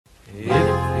If you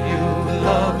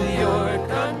love your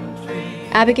country.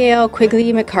 Abigail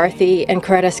Quigley McCarthy and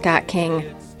Coretta Scott King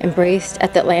embraced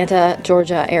at the Atlanta,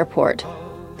 Georgia airport.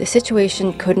 The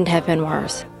situation couldn't have been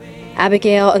worse.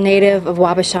 Abigail, a native of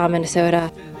Wabasha,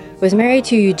 Minnesota, was married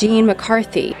to Eugene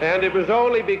McCarthy, And it was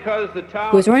only because the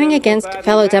town who was running against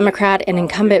fellow Democrat and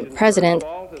incumbent President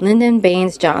Lyndon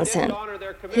Baines Johnson.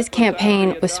 His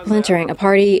campaign was splintering a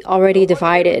party already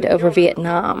divided over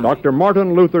Vietnam. Dr.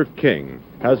 Martin Luther King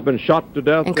has been shot to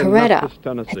death And in Coretta Memphis,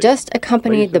 Tennessee. had just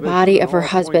accompanied the body of her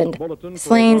husband,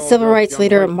 slain civil rights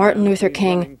leader Martin Luther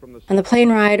King, on the plane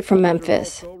ride from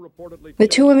Memphis. The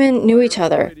two women knew each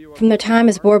other from their time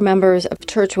as board members of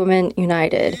Churchwomen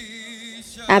United.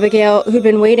 Abigail, who'd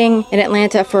been waiting in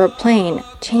Atlanta for a plane,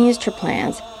 changed her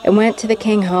plans and went to the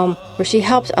King home, where she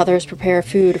helped others prepare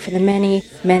food for the many,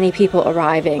 many people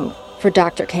arriving for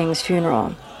Dr. King's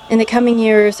funeral. In the coming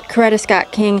years, Coretta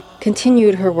Scott King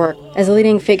continued her work as a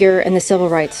leading figure in the civil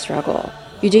rights struggle.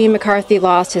 Eugene McCarthy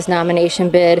lost his nomination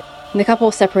bid, and the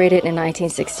couple separated in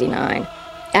 1969.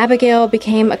 Abigail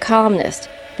became a columnist,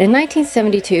 and in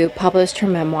 1972 published her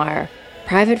memoir,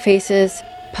 Private Faces,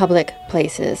 Public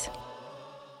Places.